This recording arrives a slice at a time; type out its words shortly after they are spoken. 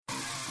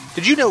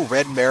Did you know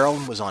Red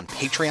Maryland was on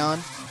Patreon?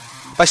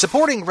 By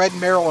supporting Red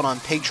Maryland on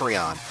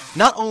Patreon,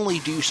 not only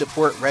do you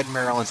support Red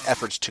Maryland's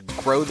efforts to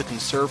grow the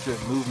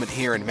conservative movement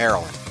here in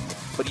Maryland,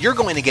 but you're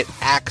going to get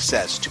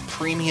access to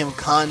premium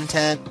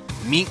content,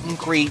 meet and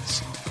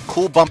greets,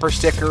 cool bumper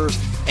stickers,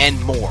 and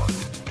more.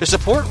 To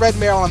support Red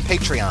Maryland on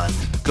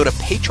Patreon, go to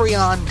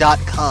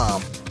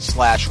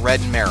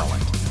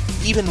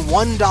patreon.com/RedMaryland. Even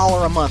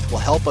 $1 a month will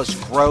help us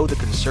grow the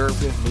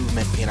conservative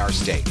movement in our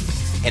state.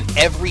 And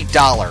every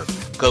dollar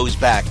goes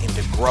back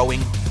into growing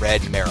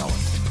Red Maryland.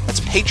 That's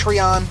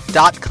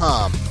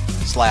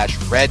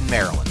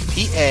patreon.com/RedMaryland.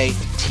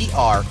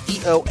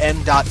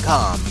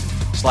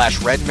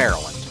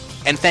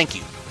 patreon.com/RedMaryland. And thank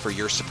you for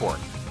your support.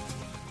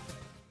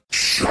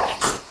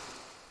 Shock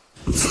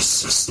the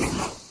system.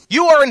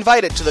 You are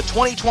invited to the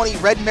 2020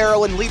 Red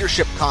Maryland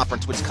Leadership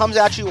Conference, which comes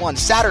at you on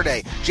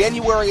Saturday,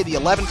 January the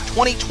 11th,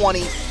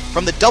 2020,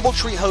 from the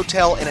Doubletree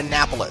Hotel in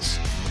Annapolis.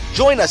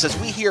 Join us as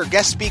we hear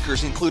guest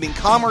speakers including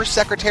Commerce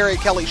Secretary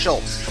Kelly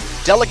Schultz,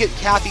 Delegate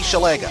Kathy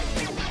Szeliga,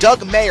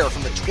 Doug Mayer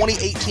from the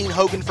 2018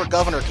 Hogan for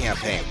Governor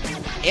campaign,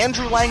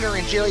 Andrew Langer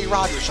and Jerry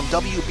Rogers from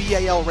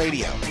WBAL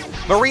Radio,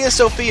 Maria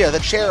Sophia, the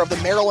chair of the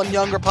Maryland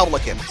Young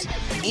Republicans,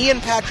 Ian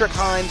Patrick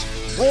Hines,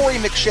 Rory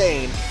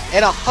McShane,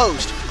 and a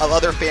host of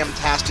other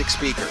fantastic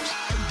speakers.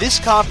 This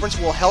conference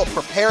will help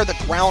prepare the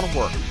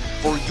groundwork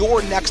for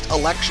your next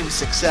election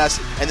success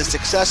and the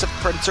success of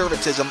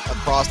conservatism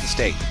across the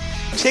state.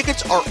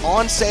 Tickets are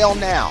on sale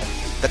now.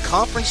 The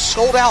conference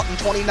sold out in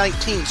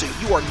 2019, so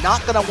you are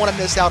not going to want to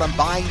miss out on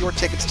buying your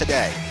tickets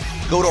today.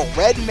 Go to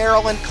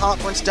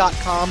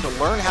redmarylandconference.com to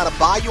learn how to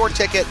buy your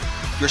ticket,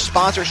 your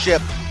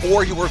sponsorship,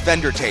 or your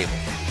vendor table.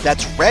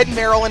 That's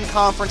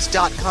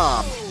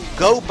redmarylandconference.com.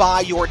 Go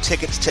buy your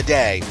tickets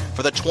today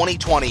for the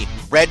 2020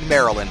 Red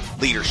Maryland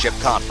Leadership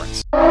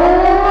Conference.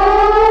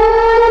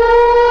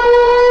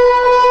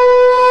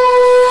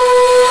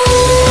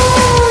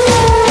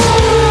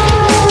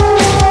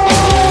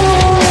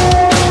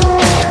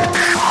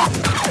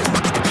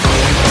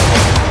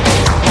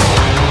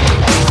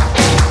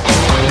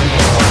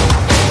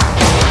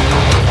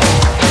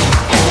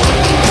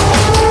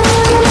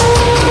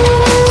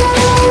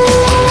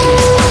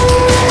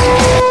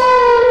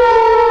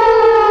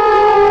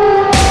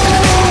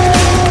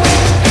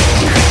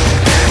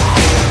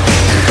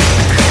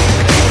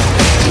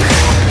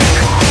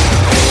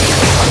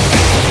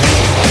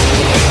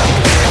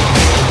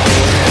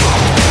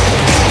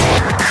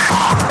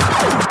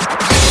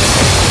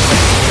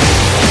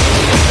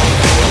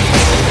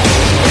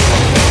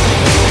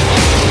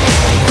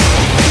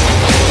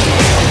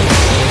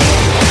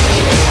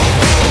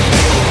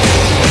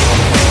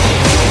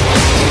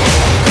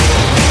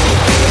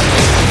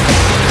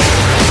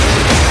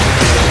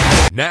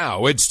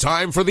 Now it's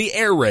time for the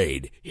Air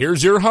Raid.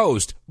 Here's your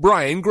host,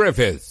 Brian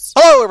Griffiths.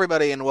 Hello,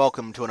 everybody, and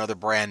welcome to another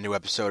brand new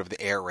episode of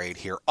the Air Raid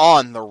here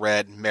on the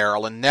Red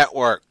Maryland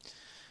Network.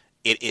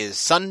 It is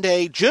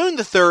Sunday, June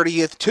the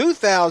 30th,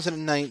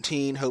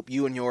 2019. Hope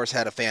you and yours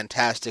had a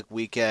fantastic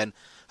weekend.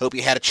 Hope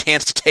you had a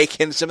chance to take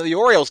in some of the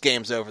Orioles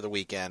games over the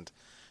weekend.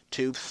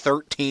 2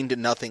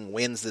 13-0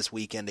 wins this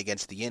weekend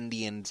against the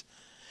Indians.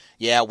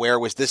 Yeah, where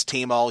was this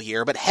team all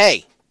year? But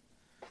hey,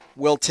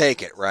 we'll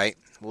take it, right?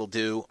 We'll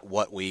do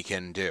what we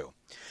can do.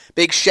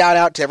 Big shout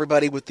out to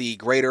everybody with the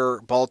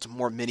Greater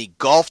Baltimore Mini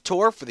Golf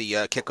Tour for the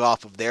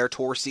kickoff of their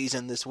tour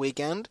season this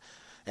weekend.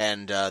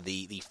 And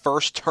the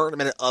first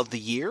tournament of the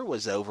year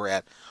was over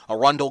at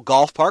Arundel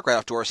Golf Park right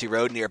off Dorsey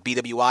Road near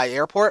BWI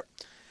Airport.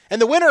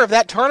 And the winner of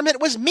that tournament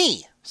was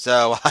me.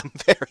 So I'm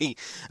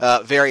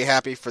very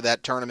happy for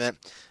that tournament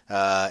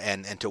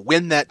and to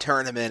win that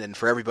tournament, and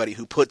for everybody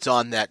who puts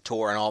on that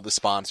tour and all the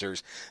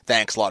sponsors.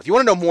 Thanks a lot. If you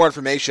want to know more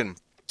information,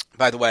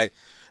 by the way,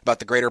 about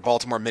the Greater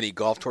Baltimore Mini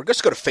Golf Tour,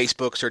 just go to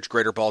Facebook, search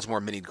Greater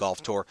Baltimore Mini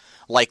Golf Tour,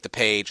 like the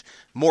page.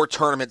 More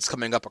tournaments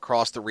coming up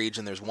across the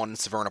region. There's one in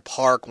Severna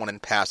Park, one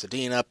in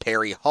Pasadena,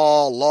 Perry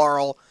Hall,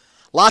 Laurel.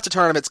 Lots of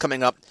tournaments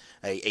coming up.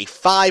 A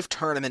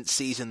 5-tournament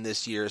season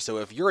this year. So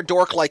if you're a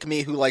dork like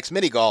me who likes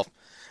mini golf,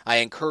 I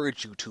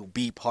encourage you to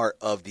be part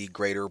of the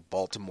Greater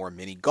Baltimore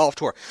Mini Golf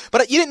Tour.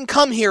 But you didn't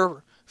come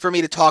here for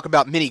me to talk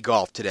about mini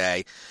golf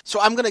today,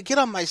 so I'm going to get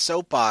on my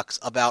soapbox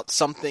about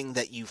something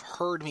that you've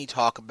heard me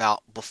talk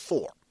about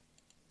before.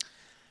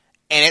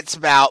 And it's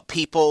about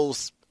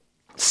people's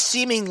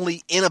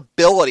seemingly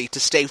inability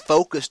to stay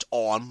focused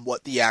on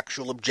what the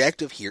actual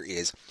objective here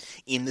is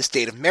in the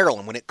state of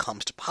Maryland when it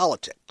comes to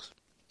politics.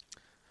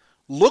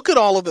 Look at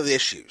all of the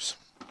issues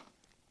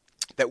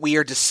that we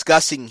are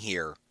discussing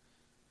here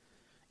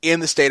in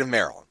the state of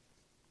Maryland.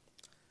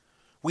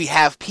 We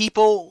have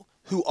people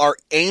who are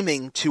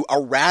aiming to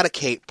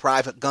eradicate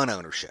private gun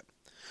ownership.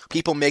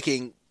 People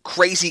making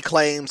crazy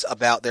claims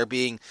about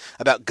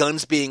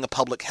guns being a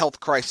public health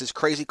crisis,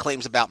 crazy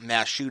claims about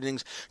mass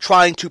shootings,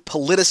 trying to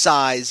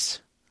politicize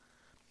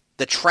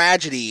the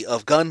tragedy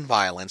of gun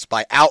violence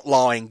by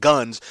outlawing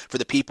guns for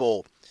the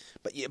people,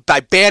 by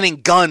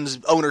banning guns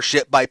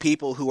ownership by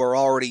people who are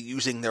already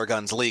using their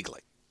guns legally.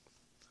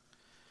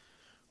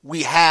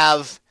 We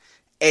have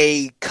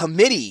a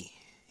committee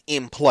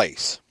in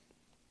place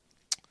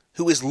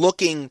who is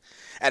looking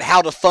at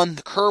how to fund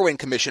the Kirwan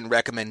Commission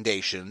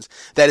recommendations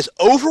that is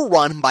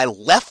overrun by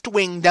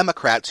left-wing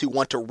Democrats who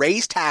want to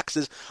raise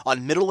taxes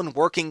on middle and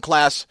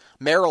working-class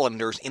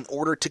Marylanders in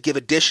order to give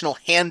additional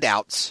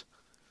handouts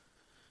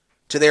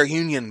to their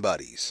union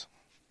buddies.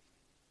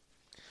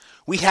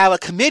 We have a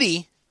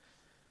committee,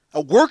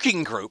 a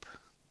working group,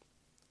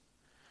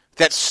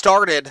 that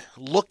started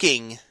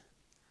looking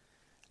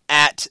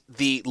at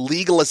the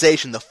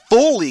legalization, the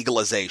full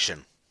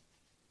legalization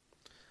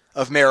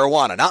of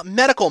marijuana. Not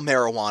medical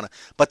marijuana,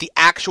 but the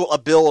actual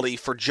ability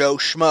for Joe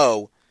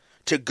Schmo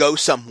to go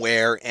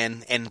somewhere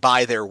and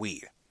buy their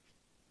weed.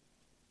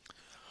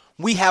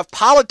 We have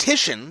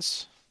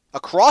politicians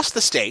across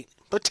the state,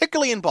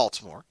 particularly in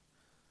Baltimore,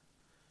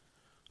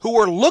 who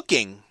are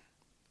looking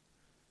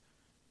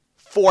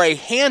for a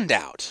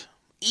handout,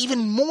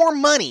 even more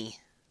money,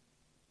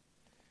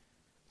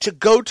 to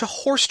go to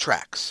horse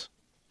tracks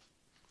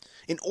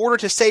in order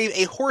to save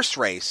a horse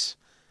race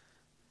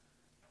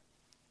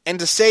and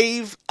to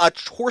save a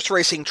horse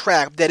racing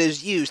track that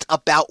is used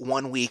about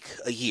 1 week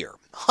a year.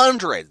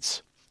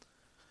 Hundreds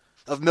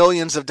of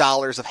millions of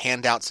dollars of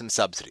handouts and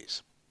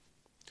subsidies.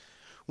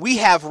 We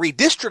have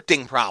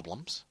redistricting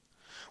problems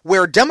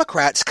where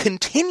Democrats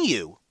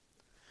continue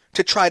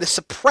to try to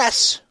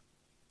suppress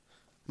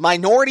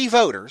minority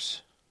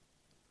voters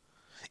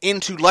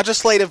into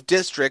legislative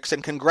districts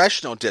and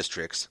congressional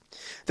districts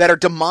that are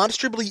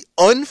demonstrably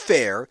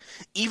unfair,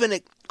 even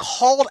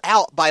called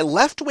out by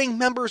left-wing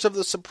members of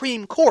the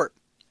Supreme Court.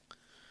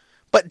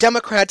 But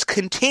Democrats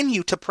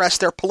continue to press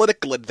their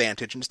political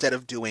advantage instead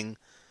of doing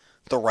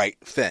the right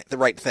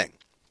thing.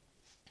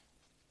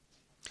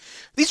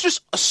 These are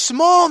just a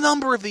small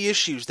number of the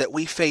issues that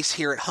we face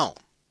here at home.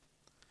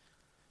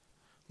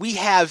 We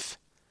have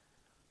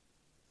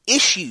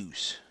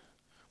issues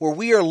where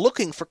we are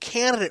looking for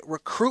candidate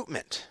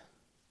recruitment,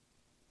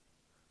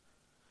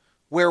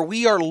 where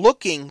we are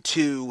looking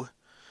to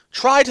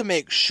try to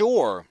make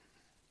sure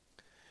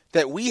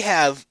that we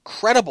have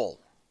credible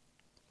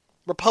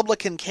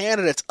Republican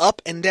candidates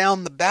up and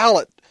down the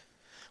ballot,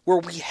 where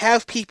we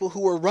have people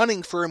who are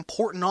running for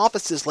important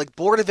offices like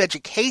Board of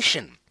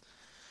Education,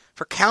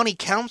 for County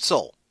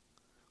Council,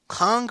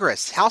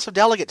 Congress, House of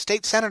Delegates,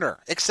 State Senator,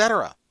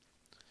 etc.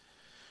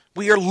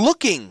 We are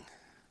looking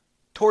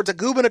towards a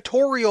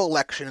gubernatorial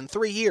election in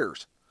 3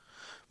 years,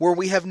 where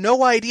we have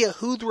no idea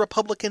who the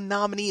Republican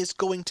nominee is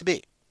going to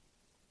be.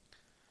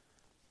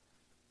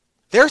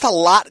 There's a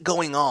lot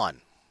going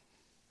on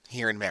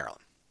here in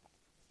Maryland.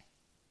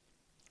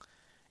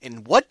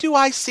 And what do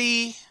I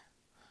see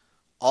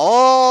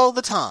all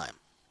the time?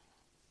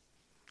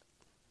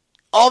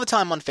 All the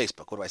time on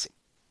Facebook, what do I see?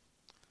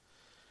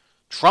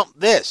 Trump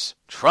this,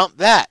 Trump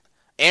that,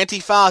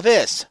 Antifa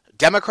this,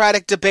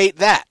 Democratic debate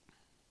that.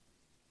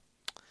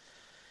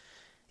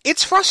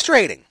 It's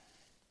frustrating.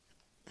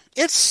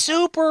 It's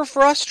super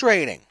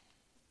frustrating.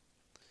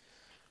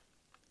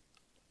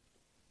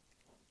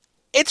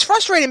 It's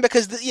frustrating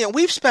because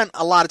we've spent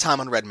a lot of time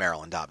on Red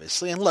Maryland,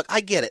 obviously, and look, I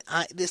get it.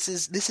 This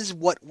is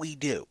what we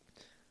do.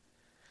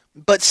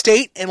 But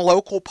state and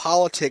local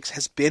politics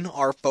has been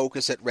our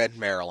focus at Red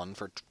Maryland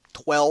for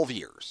 12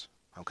 years.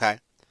 Okay,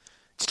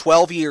 it's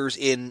 12 years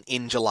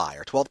in July.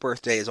 Our 12th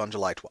birthday is on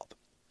July 12th.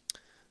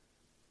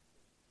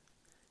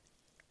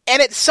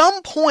 And at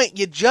some point,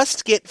 you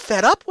just get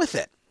fed up with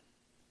it.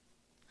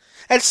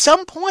 At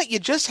some point, you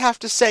just have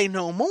to say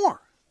no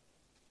more.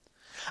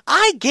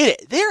 I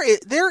get it.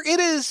 There it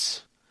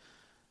is.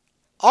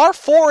 Our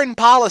foreign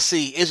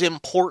policy is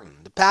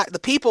important. The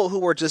people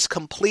who are just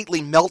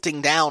completely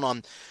melting down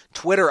on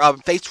Twitter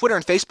and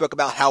Facebook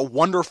about how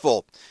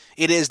wonderful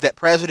it is that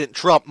President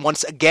Trump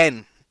once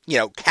again,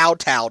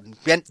 kowtowed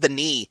and bent the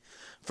knee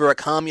for a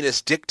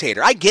communist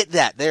dictator. I get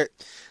that.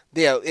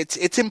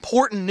 It's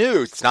important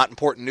news. It's not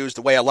important news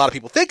the way a lot of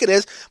people think it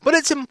is, but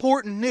it's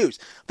important news.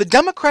 The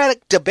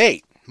Democratic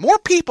debate, more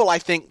people, I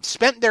think,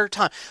 spent their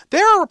time.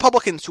 There are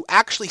Republicans who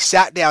actually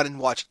sat down and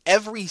watched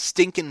every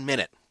stinking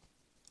minute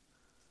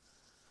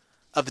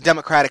of the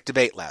Democratic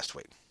debate last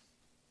week.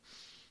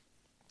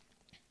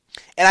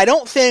 And I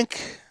don't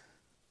think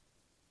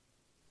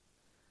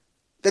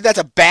that that's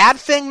a bad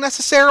thing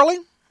necessarily,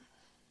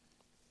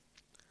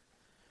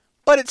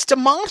 but it's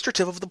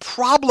demonstrative of the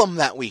problem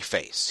that we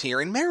face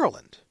here in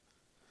Maryland.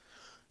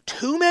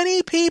 Too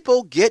many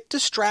people get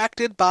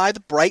distracted by the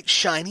bright,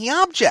 shiny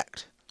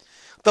object.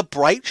 The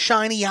bright,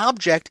 shiny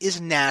object is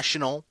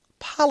national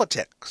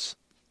politics.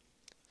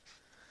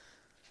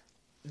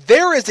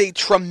 There is a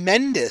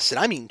tremendous, and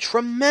I mean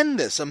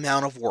tremendous,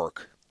 amount of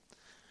work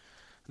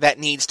that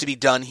needs to be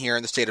done here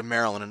in the state of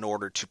Maryland in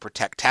order to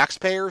protect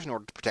taxpayers, in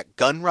order to protect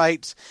gun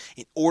rights,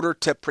 in order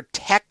to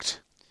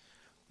protect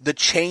the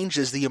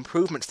changes, the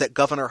improvements that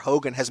Governor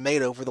Hogan has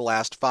made over the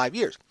last 5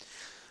 years.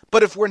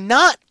 But if we're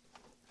not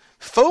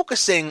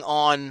focusing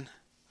on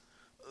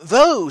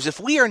those, if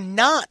we are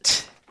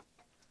not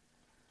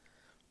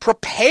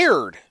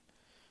prepared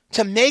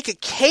to make a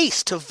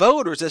case to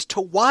voters as to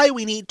why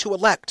we need to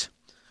elect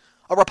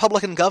a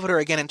Republican governor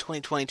again in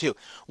 2022,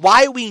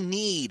 why we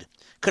need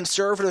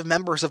conservative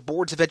members of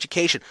boards of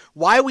education,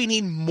 why we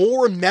need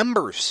more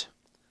members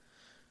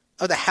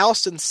of the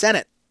House and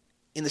Senate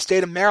in the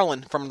state of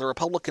Maryland from the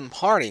Republican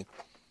Party,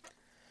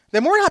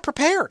 then we're not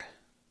prepared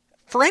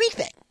for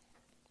anything.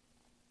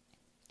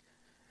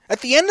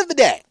 At the end of the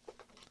day,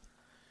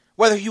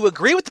 whether you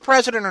agree with the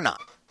president or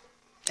not,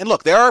 and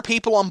look, there are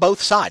people on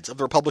both sides of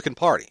the Republican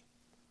Party,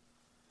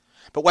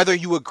 but whether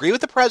you agree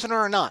with the president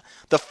or not,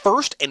 the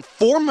first and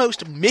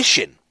foremost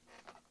mission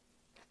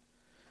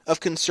of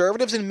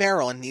conservatives in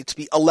Maryland needs to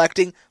be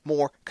electing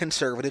more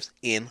conservatives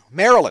in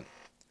Maryland.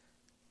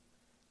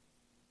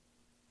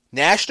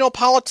 National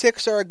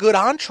politics are a good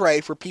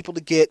entree for people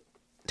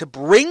to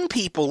bring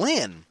people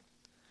in,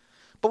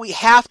 but we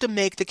have to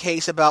make the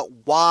case about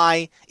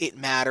why it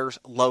matters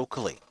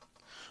locally.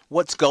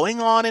 What's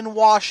going on in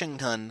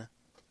Washington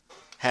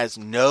has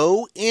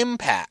no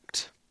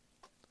impact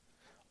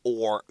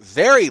or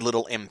very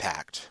little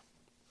impact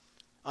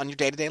on your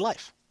day-to-day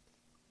life.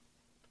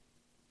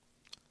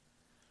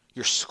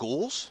 Your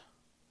schools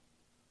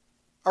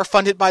are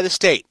funded by the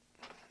state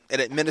and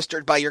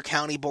administered by your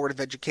county board of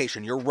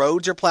education. Your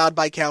roads are plowed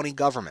by county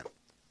government.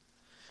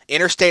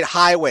 Interstate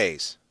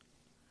highways,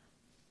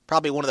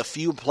 probably one of the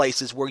few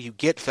places where you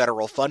get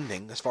federal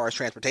funding as far as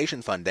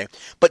transportation funding,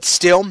 but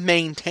still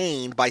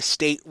maintained by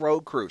state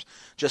road crews,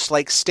 just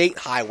like state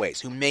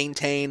highways, who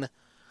maintain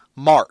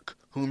MARC,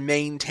 who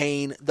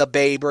maintain the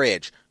Bay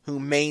Bridge, who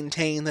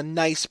maintain the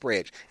Nice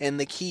Bridge and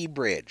the Key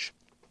Bridge,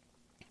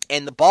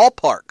 and the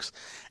ballparks,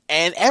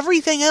 and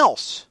everything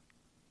else.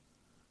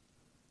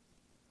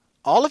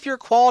 All of your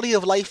quality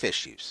of life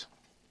issues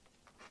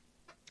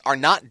are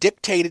not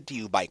dictated to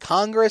you by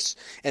Congress,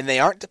 and they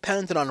aren't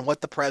dependent on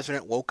what the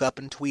president woke up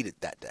and tweeted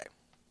that day.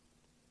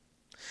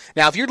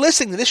 Now, if you're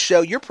listening to this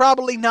show, you're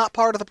probably not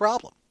part of the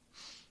problem.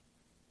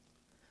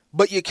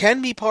 But you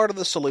can be part of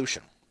the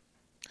solution.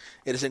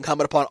 It is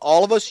incumbent upon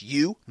all of us,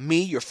 you,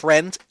 me, your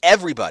friends,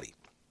 everybody,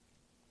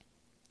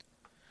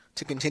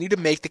 to continue to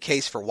make the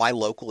case for why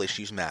local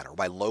issues matter,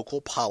 why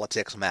local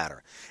politics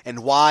matter,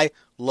 and why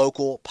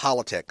local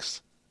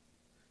politics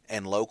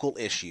and local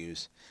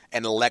issues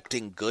and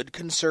electing good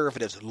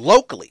conservatives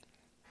locally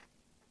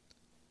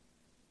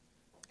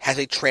has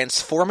a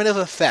transformative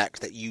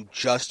effect that you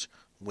just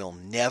will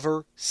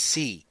never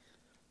see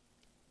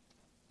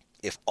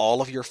if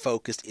all of your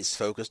focus is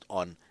focused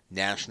on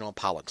national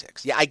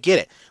politics. Yeah, I get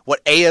it.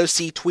 What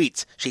AOC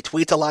tweets, she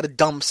tweets a lot of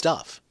dumb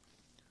stuff.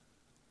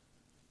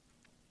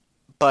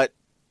 But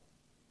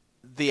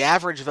the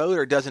average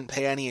voter doesn't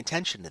pay any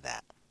attention to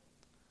that.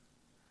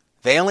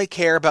 They only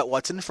care about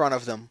what's in front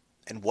of them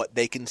and what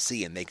they can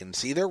see. And they can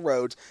see their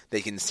roads,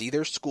 they can see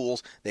their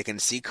schools, they can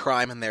see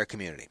crime in their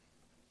community.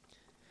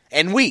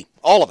 And we,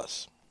 all of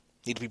us,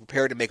 need to be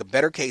prepared to make a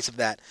better case of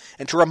that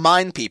and to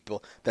remind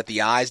people that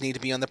the eyes need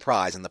to be on the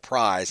prize, and the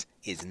prize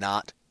is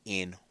not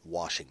in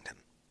Washington.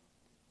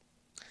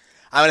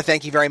 I want to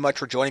thank you very much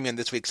for joining me on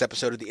this week's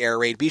episode of the Air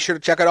Raid. Be sure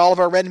to check out all of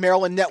our Red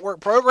Maryland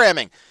Network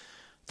programming.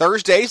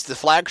 Thursdays, the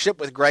flagship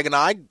with Greg and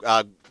I,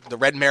 the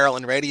Red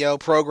Maryland Radio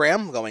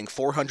program, going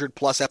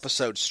 400-plus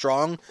episodes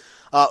strong.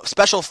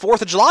 Special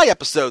 4th of July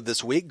episode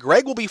this week.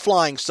 Greg will be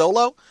flying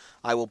solo.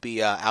 I will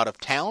be out of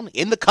town,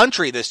 in the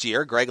country this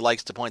year. Greg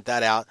likes to point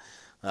that out.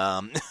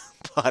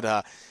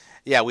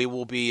 Yeah, we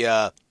will be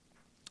out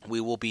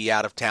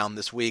of town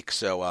this week,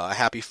 so a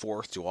happy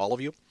 4th to all of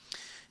you.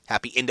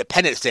 Happy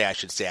Independence Day, I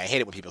should say. I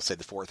hate it when people say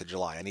the 4th of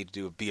July. I need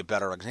to be a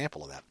better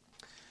example of that.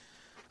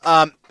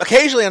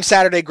 Occasionally on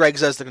Saturday, Greg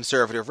does the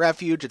Conservative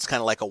Refuge. It's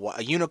kind of like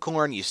a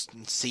unicorn. You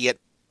see it,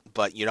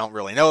 but you don't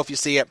really know if you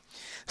see it.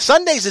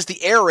 Sundays is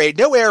the Air Raid.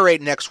 No Air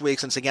Raid next week,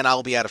 since, again,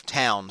 I'll be out of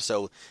town.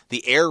 So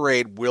the Air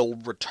Raid will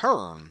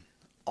return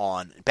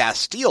on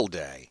Bastille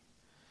Day,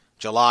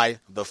 July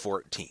the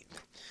 14th.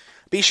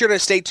 Be sure to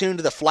stay tuned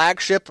to the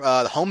flagship,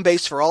 the home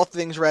base for all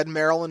things Red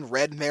Maryland,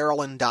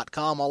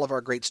 redmaryland.com. All of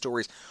our great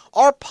stories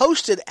are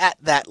posted at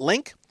that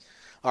link.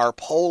 Our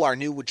poll, our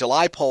new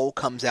July poll,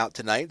 comes out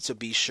tonight, so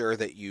be sure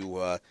that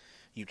you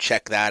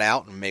check that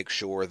out and make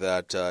sure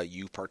that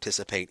you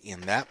participate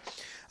in that.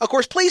 Of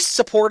course, please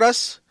support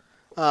us.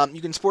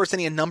 You can support us in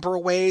a number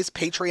of ways.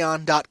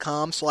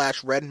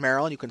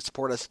 Patreon.com/RedMaryland. You can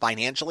support us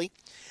financially.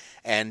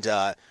 And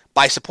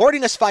by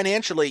supporting us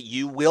financially,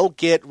 you will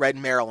get Red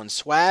Maryland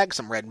swag,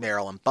 some Red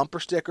Maryland bumper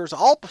stickers,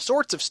 all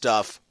sorts of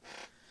stuff.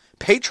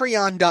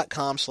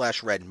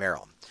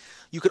 Patreon.com/RedMaryland.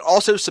 You can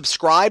also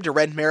subscribe to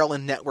Red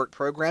Maryland Network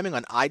programming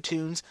on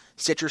iTunes,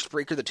 Stitcher,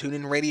 Spreaker, the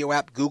TuneIn Radio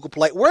app, Google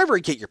Play, wherever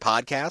you get your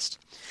podcast.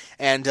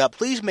 And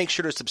please make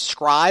sure to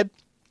subscribe.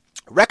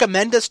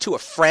 Recommend us to a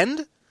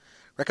friend.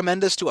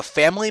 Recommend us to a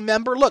family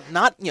member. Look,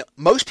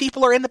 most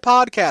people are into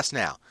podcasts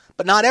now,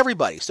 but not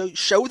everybody. So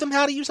show them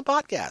how to use a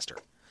podcaster,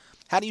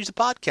 how to use a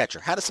podcatcher,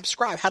 how to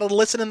subscribe, how to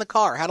listen in the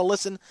car, how to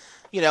listen,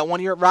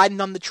 when you're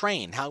riding on the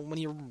train, when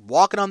you're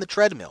walking on the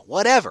treadmill,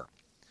 whatever.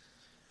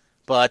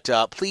 But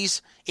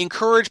please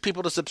encourage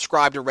people to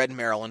subscribe to Red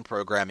Maryland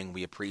programming.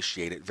 We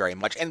appreciate it very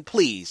much. And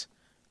please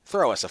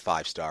throw us a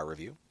 5-star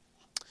review.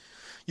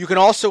 You can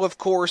also, of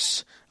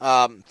course,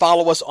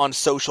 follow us on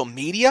social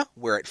media.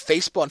 We're at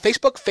Facebook,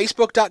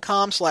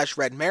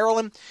 facebook.com/Red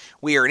Maryland.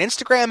 We are on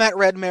Instagram at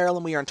Red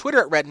Maryland. We are on Twitter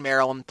at Red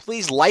Maryland.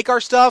 Please like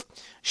our stuff.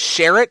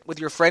 Share it with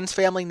your friends,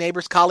 family,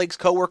 neighbors, colleagues,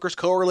 coworkers,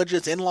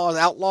 co-religious, in-laws,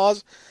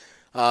 outlaws.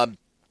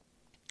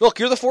 Look,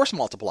 you're the force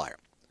multiplier.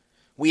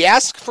 We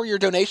ask for your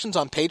donations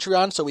on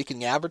Patreon so we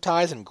can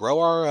advertise and grow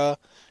our,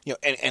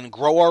 and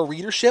grow our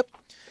readership.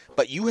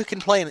 But you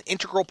can play an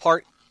integral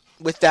part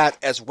with that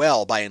as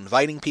well by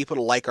inviting people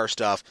to like our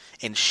stuff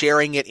and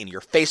sharing it in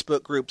your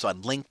Facebook groups,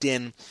 on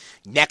LinkedIn,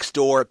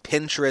 Nextdoor,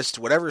 Pinterest,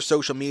 whatever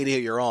social media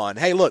you're on.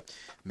 Hey, look,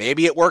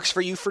 maybe it works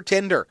for you for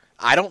Tinder.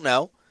 I don't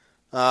know.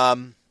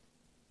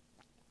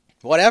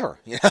 Whatever,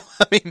 I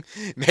mean,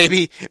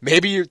 maybe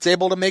it's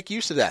able to make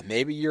use of that.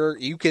 Maybe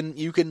you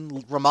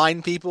can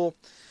remind people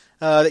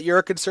that you're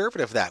a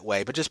conservative that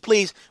way. But just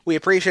please, we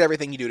appreciate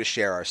everything you do to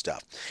share our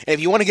stuff. And if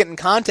you want to get in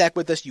contact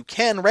with us, you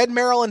can.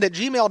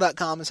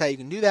 redmaryland@gmail.com is how you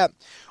can do that.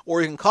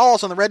 Or you can call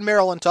us on the Red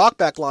Maryland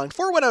Talkback line,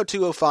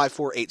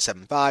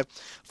 410-205-4875,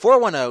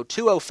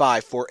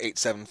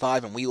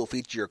 410-205-4875, and we will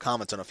feature your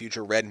comments on a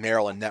future Red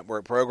Maryland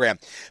Network program.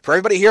 For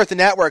everybody here at the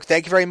network,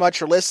 thank you very much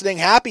for listening.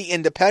 Happy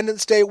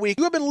Independence Day week.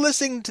 You have been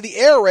listening to the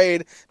Air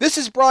Raid. This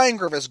is Brian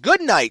Griffiths.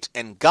 Good night,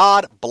 and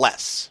God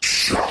bless.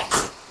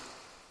 Shock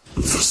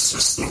the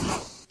system.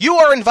 You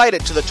are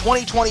invited to the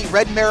 2020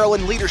 Red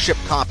Maryland Leadership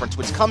Conference,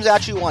 which comes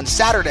at you on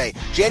Saturday,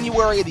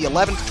 January the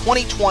 11th,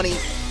 2020,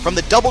 from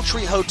the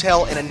Doubletree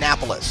Hotel in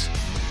Annapolis.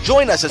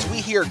 Join us as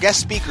we hear guest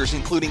speakers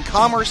including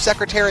Commerce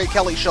Secretary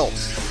Kelly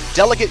Schultz,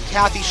 Delegate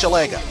Kathy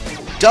Shalega,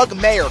 Doug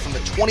Mayer from the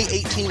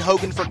 2018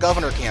 Hogan for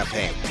Governor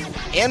campaign,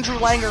 Andrew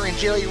Langer and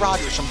Jerry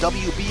Rogers from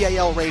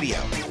WBAL Radio,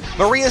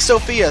 Maria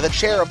Sophia, the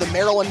chair of the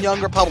Maryland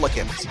Young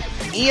Republicans,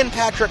 Ian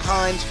Patrick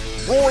Hines,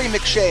 Rory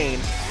McShane,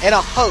 and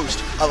a host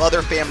of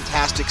other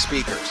fantastic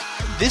speakers.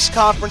 This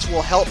conference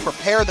will help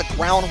prepare the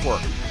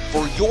groundwork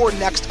for your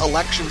next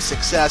election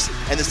success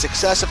and the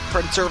success of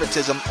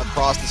conservatism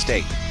across the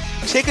state.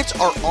 Tickets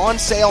are on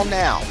sale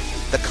now.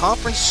 The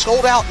conference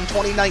sold out in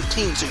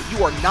 2019, so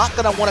you are not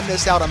going to want to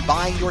miss out on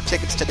buying your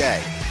tickets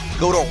today.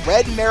 Go to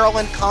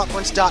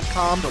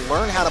redmarylandconference.com to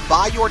learn how to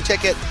buy your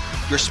ticket,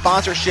 your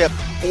sponsorship,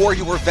 or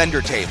your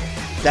vendor table.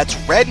 That's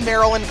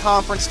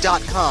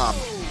redmarylandconference.com.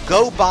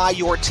 Go buy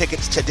your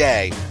tickets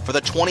today for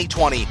the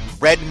 2020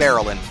 Red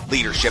Maryland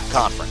Leadership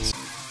Conference.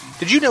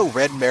 Did you know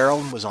Red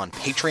Maryland was on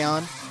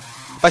Patreon?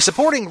 By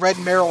supporting Red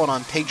Maryland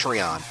on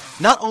Patreon,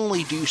 not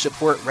only do you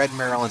support Red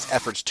Maryland's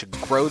efforts to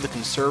grow the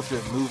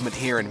conservative movement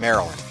here in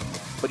Maryland,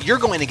 but you're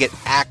going to get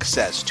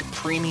access to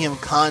premium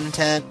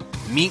content,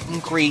 meet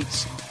and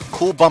greets,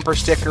 cool bumper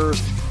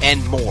stickers,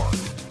 and more.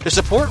 To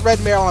support Red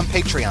Maryland on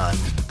Patreon,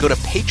 go to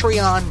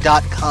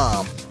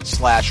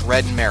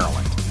patreon.com/Red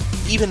Maryland.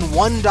 Even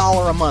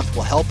 $1 a month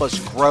will help us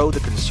grow the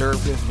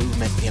conservative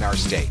movement in our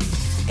state.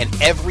 And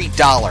every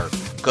dollar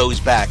goes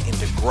back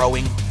into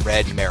growing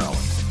Red Maryland.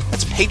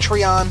 That's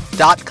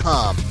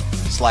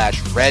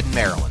patreon.com/Red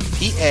Maryland.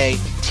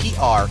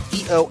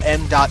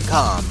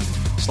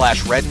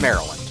 patreon.com/Red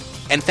Maryland.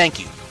 And thank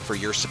you for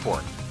your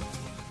support.